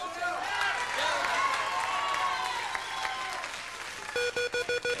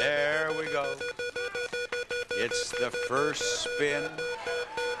 There we go. It's the first spin,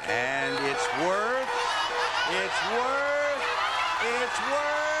 and it's worth $1.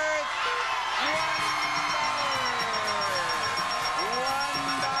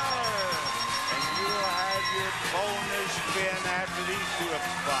 And you'll have your bonus spin after these 2 have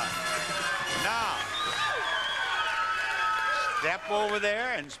spun. Now, step over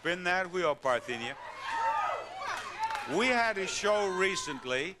there and spin that wheel, Parthenia. We had a show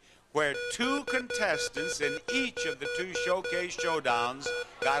recently where 2 contestants in each of the 2 Showcase Showdowns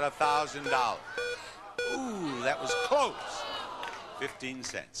got $1,000. Ooh, that was close. 15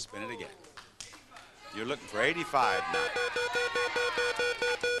 cents. Spin it again. You're looking for 85 now.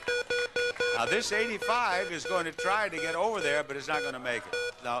 Now, this 85 is going to try to get over there, but it's not going to make it.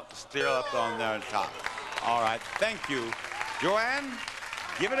 No, still up on there on top. All right, thank you. Joanne,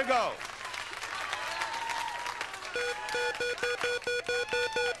 give it a go.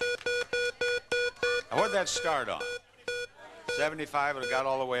 Now, what'd that start on? 75, it got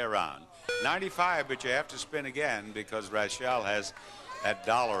all the way around. 95, but you have to spin again because Rachel has that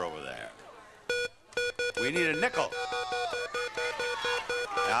dollar over there. We need a nickel.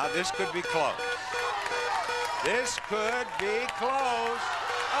 Now, this could be close. This could be close.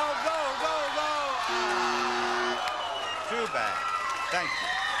 Oh, go, go, go. Too bad. Thank you.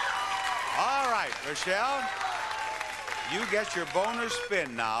 All right, Rachel, you get your bonus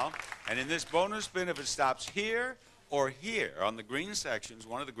spin now. And in this bonus spin, if it stops here or here on the green sections,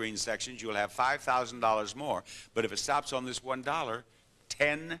 one of the green sections, you'll have $5,000 more. But if it stops on this $1, $10,000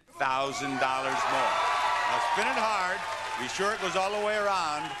 more. Now spin it hard. Be sure it goes all the way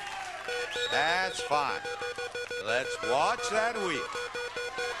around. That's fine. Let's watch that wheel.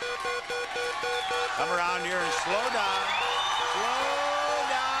 Come around here and slow down. Slow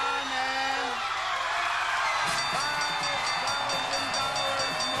down and $5,000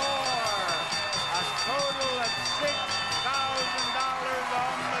 more. A total of $6,000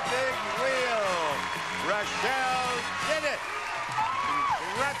 on the big wheel. Rachel did it.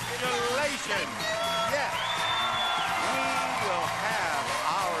 Congratulations. Yes. We will have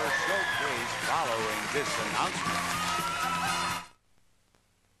our showcase following this announcement.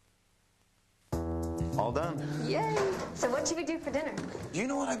 All done. Yay! So what should we do for dinner? Do you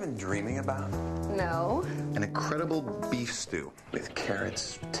know what I've been dreaming about? No. An incredible beef stew with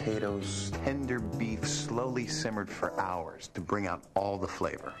carrots, potatoes, tender beef slowly simmered for hours to bring out all the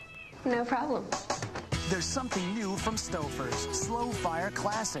flavor. No problem. There's something new from Stouffer's. Slow Fire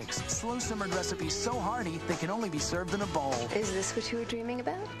Classics. Slow simmered recipes so hearty they can only be served in a bowl. Is this what you were dreaming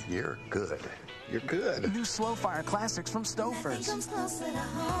about? You're good. You're good. New Slow Fire Classics from Stouffer's.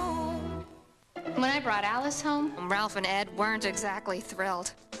 When I brought Alice home, Ralph and Ed weren't exactly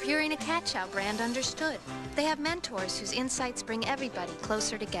thrilled. Purina Cat Chow brand understood. They have mentors whose insights bring everybody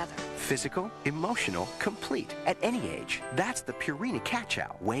closer together. Physical, emotional, complete, at any age. That's the Purina Cat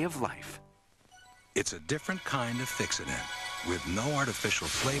Chow way of life. It's a different kind of Fixodent with no artificial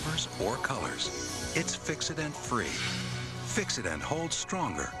flavors or colors. It's Fixodent free. Fixodent holds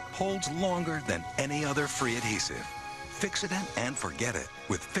stronger, holds longer than any other free adhesive. Fixodent and forget it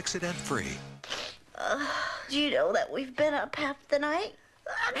with Fixodent free. Do you know that we've been up half the night?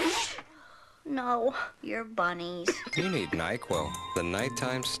 No, you're bunnies. You need NyQuil, the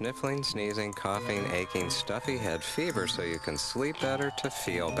nighttime sniffling, sneezing, coughing, aching, stuffy head fever so you can sleep better to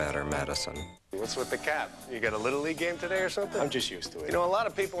feel better medicine. What's with the cap? You got a Little League game today or something? I'm just used to it. You know, a lot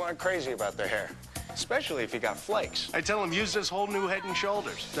of people aren't crazy about their hair, especially if you got flakes. I tell them use this whole new Head &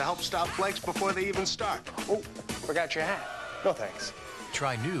 Shoulders to help stop flakes before they even start. Oh, forgot your hat. No thanks.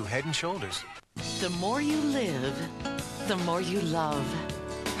 Try new Head & Shoulders. The more you live, the more you love,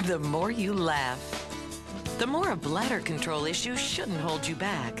 the more you laugh. The more a bladder control issue shouldn't hold you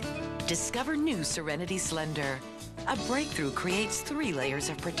back. Discover new Serenity Slender. A breakthrough creates 3 layers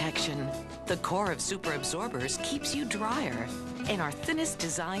of protection. The core of super absorbers keeps you drier, and our thinnest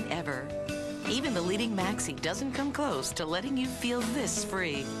design ever. Even the leading maxi doesn't come close to letting you feel this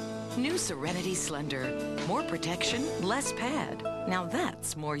free. New Serenity Slender. More protection, less pad. Now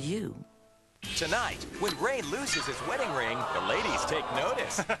that's more you. Tonight, when Ray loses his wedding ring, the ladies take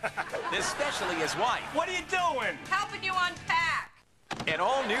notice. Especially his wife. What are you doing? Helping you unpack. An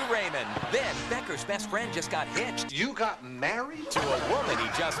all-new Raymond. Then, Becker's best friend just got hitched. You got married? To a woman he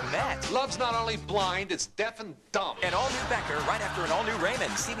just met. Love's not only blind, it's deaf and dumb. An all-new Becker right after an all-new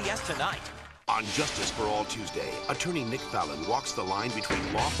Raymond. CBS tonight. On Justice for All Tuesday, attorney Nick Fallon walks the line between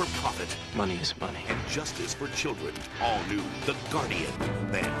law for profit, money is money, and justice for children. All new, The Guardian.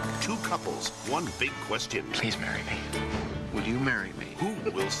 Then, 2 couples, 1 big question. Please marry me. Would you marry me? Who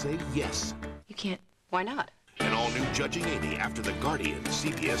will say yes? You can't. Why not? An all-new Judging Amy after The Guardian,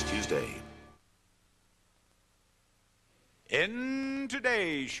 CBS Tuesday. In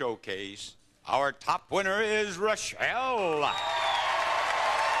today's showcase, our top winner is Rachel.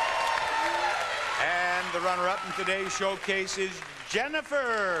 And the runner-up in today's showcase is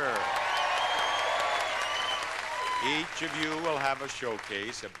Jennifer. Each of you will have a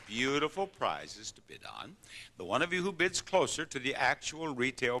showcase of beautiful prizes to bid on. The one of you who bids closer to the actual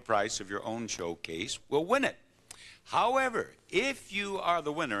retail price of your own showcase will win it. However, if you are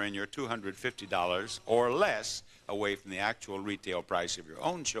the winner and you're $250 or less away from the actual retail price of your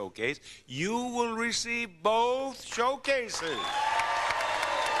own showcase, you will receive both showcases.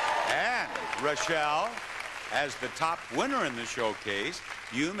 And, Rachel, As the top winner in the showcase,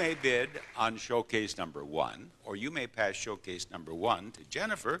 you may bid on showcase number 1, or you may pass showcase number 1 to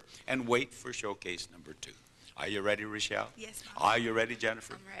Jennifer and wait for showcase number 2. Are you ready, Rochelle? Yes, Mom. Are you ready,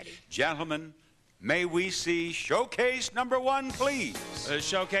 Jennifer? I'm ready. Gentlemen, may we see showcase number 1, please? The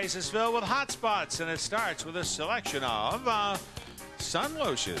showcase is filled with hot spots, and it starts with a selection of sun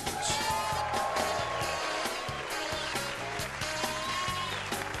lotions.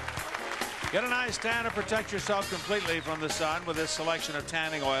 Get a nice tan and protect yourself completely from the sun with this selection of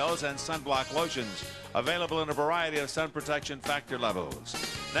tanning oils and sunblock lotions, available in a variety of sun protection factor levels.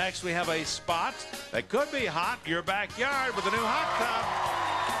 Next, we have a spot that could be hot in your backyard with a new hot tub.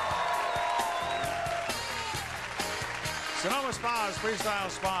 Sonoma Spa's Freestyle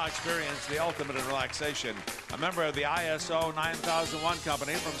Spa. Experience the ultimate in relaxation. A member of the ISO 9001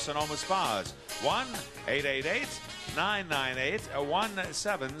 company from Sonoma Spas.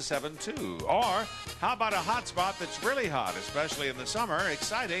 1-888-998-1772. Or how about a hot spot that's really hot, especially in the summer?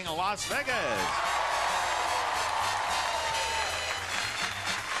 Exciting Las Vegas.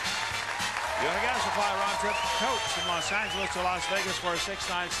 The Oil and Gas Supply round-trip coach from Los Angeles to Las Vegas for a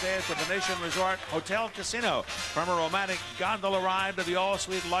 6-night stay at the Venetian Resort Hotel Casino. From a romantic gondola ride to the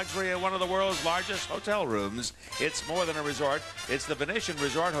all-suite luxury of one of the world's largest hotel rooms, it's more than a resort. It's the Venetian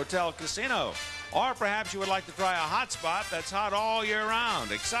Resort Hotel Casino. Or perhaps you would like to try a hot spot that's hot all year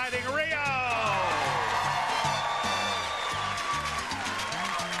round. Exciting Rio!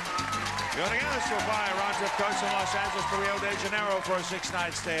 The Oil and Gas Supply round-trip coach from Los Angeles to Rio de Janeiro for a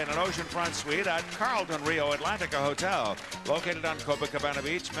 6-night stay in an oceanfront suite at Carlton Rio Atlantica Hotel, located on Copacabana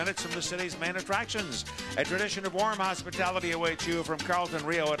Beach, minutes from the city's main attractions. A tradition of warm hospitality awaits you from Carlton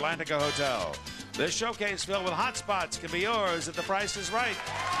Rio Atlantica Hotel. This showcase filled with hot spots can be yours if the price is right.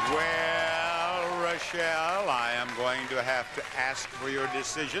 Well, Rochelle, I am going to have to ask for your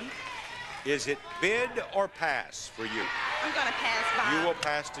decision. Is it bid or pass for you? I'm going to pass, Bob. You will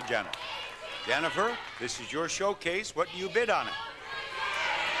pass to Jennifer. Jennifer, this is your showcase. What do you bid on it?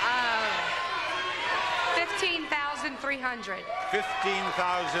 $15,300.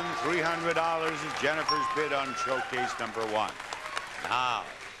 $15,300 is Jennifer's bid on showcase number 1. Now,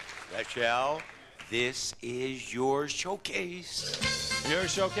 Rochelle, this is your showcase. Your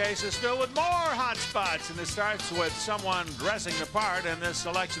showcase is filled with more hot spots, and it starts with someone dressing the part in this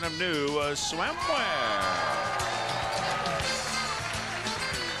selection of new swimwear.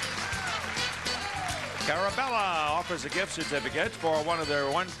 Carabella offers a gift certificate for one of their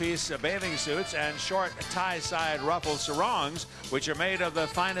one-piece bathing suits and short tie-side ruffle sarongs, which are made of the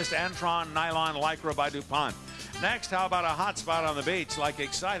finest Antron nylon lycra by DuPont. Next, how about a hot spot on the beach like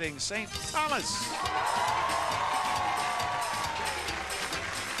exciting St. Thomas?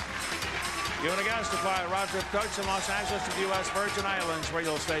 You and a Gas Supply round-trip coach from Los Angeles to the U.S. Virgin Islands, where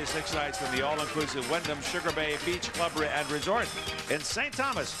you'll stay 6 nights in the all-inclusive Wyndham Sugar Bay Beach Club and Resort in St.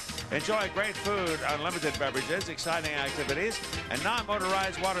 Thomas. Enjoy great food, unlimited beverages, exciting activities, and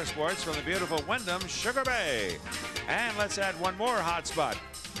non-motorized water sports from the beautiful Wyndham Sugar Bay. And let's add one more hot spot.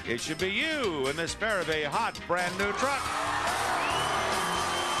 It should be you in this very hot brand new truck.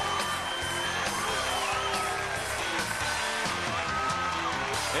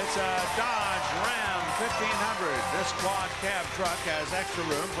 It's a Dodge Ram 1500. This quad cab truck has extra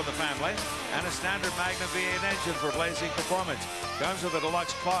room for the family and a standard Magnum V8 engine for blazing performance. Comes with a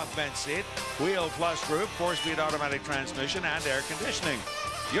deluxe cloth bench seat, wheel plus roof, 4-speed automatic transmission, and air conditioning.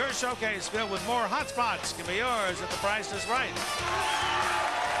 Your showcase filled with more hot spots can be yours if the price is right.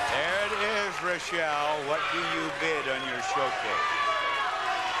 There it is, Rochelle. What do you bid on your showcase?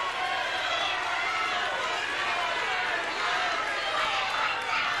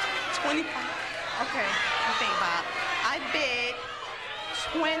 Okay, I think, Bob. I bid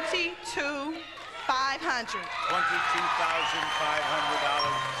 $22,500.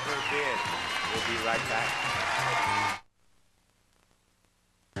 $22,500 per bid. We'll be right back.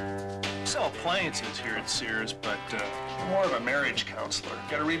 Sell appliances here at Sears, but I'm more of a marriage counselor.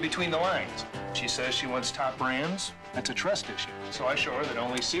 Got to read between the lines. She says she wants top brands. That's a trust issue. So I show her that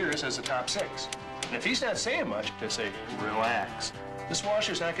only Sears has the top 6. And if he's not saying much, I say, relax. This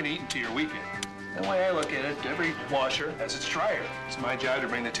washer's not going to eat into your weekend. The way I look at it, every washer has its dryer. It's my job to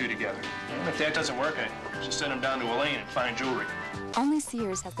bring the two together. And if that doesn't work, I just send them down to Elaine and find jewelry. Only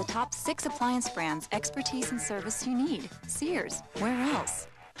Sears has the top 6 appliance brands, expertise, and service you need. Sears, where else?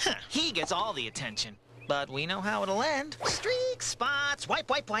 He gets all the attention. But we know how it'll end. Streaks, spots, wipe,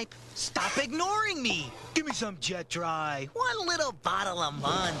 wipe, wipe. Stop ignoring me. Give me some Jet Dry. One little bottle a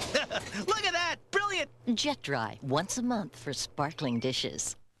month. Look at that. Brilliant. Jet Dry, once a month for sparkling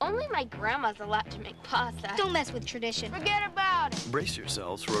dishes. Only my grandma's allowed to make pasta. Don't mess with tradition. Forget about it. Brace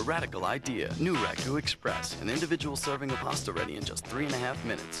yourselves for a radical idea. New Ragu Express, an individual serving of pasta ready in just 3.5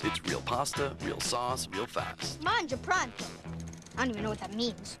 minutes. It's real pasta, real sauce, real fast. Mangia pronto. I don't even know what that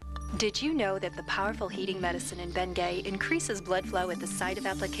means. Did you know that the powerful heating medicine in Bengay increases blood flow at the site of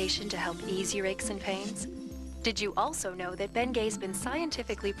application to help ease your aches and pains? Did you also know that Bengay's been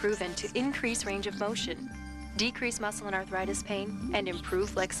scientifically proven to increase range of motion, decrease muscle and arthritis pain, and improve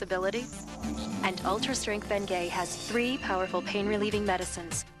flexibility? And Ultra Strength Bengay has 3 powerful pain-relieving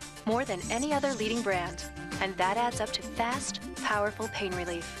medicines, more than any other leading brand, and that adds up to fast, powerful pain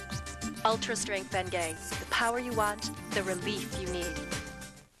relief. Ultra Strength Bengay, the power you want, the relief you need.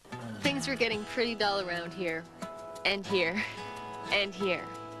 Things were getting pretty dull around here, and here, and here.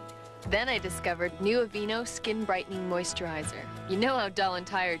 Then I discovered new Aveeno Skin Brightening Moisturizer. You know how dull and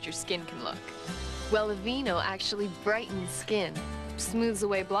tired your skin can look. Well, Aveeno actually brightens skin, smooths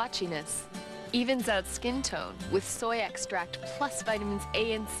away blotchiness, evens out skin tone with soy extract plus vitamins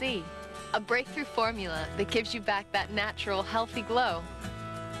A and C. A breakthrough formula that gives you back that natural, healthy glow.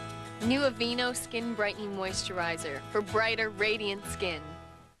 New Aveeno Skin Brightening Moisturizer for brighter, radiant skin.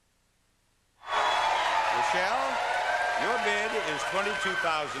 Rochelle, your bid is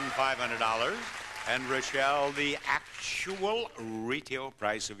 $22,500. And Rochelle, the actual retail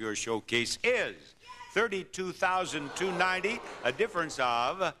price of your showcase is $32,290, a difference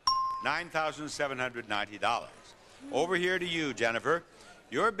of $9,790. Over here to you, Jennifer.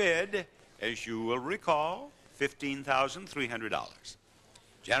 Your bid, as you will recall, $15,300.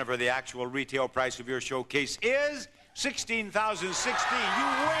 Jennifer, the actual retail price of your showcase is $16,016. You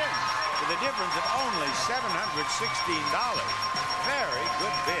win with a difference of only $716. Very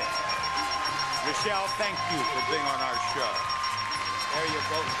good bid. Rochelle, thank you for being on our show. There you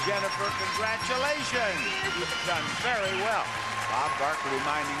go. Jennifer, congratulations. You've done very well. Bob Barker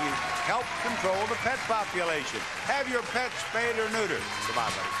reminding you, help control the pet population. Have your pets spayed or neutered. Goodbye,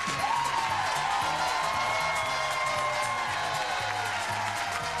 buddy.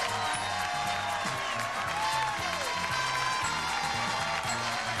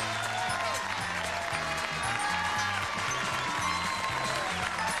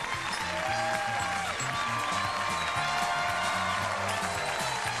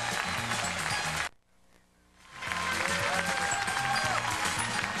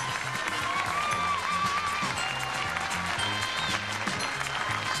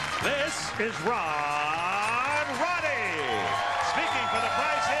 Is Roddy. Speaking for The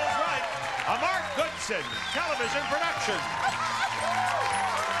Price is Right, a Mark Goodson television production.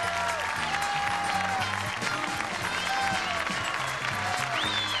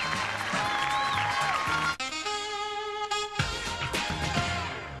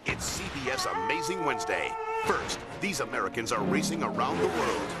 It's CBS Amazing Wednesday. First, these Americans are racing around the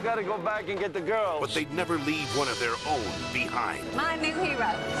world. Gotta go back and get the girls. But they'd never leave one of their own behind. My new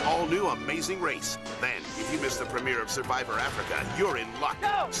hero. All new Amazing Race. Then, if you miss the premiere of Survivor Africa, you're in luck.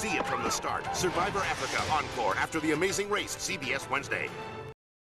 No. See it from the start. Survivor Africa Encore after The Amazing Race, CBS Wednesday.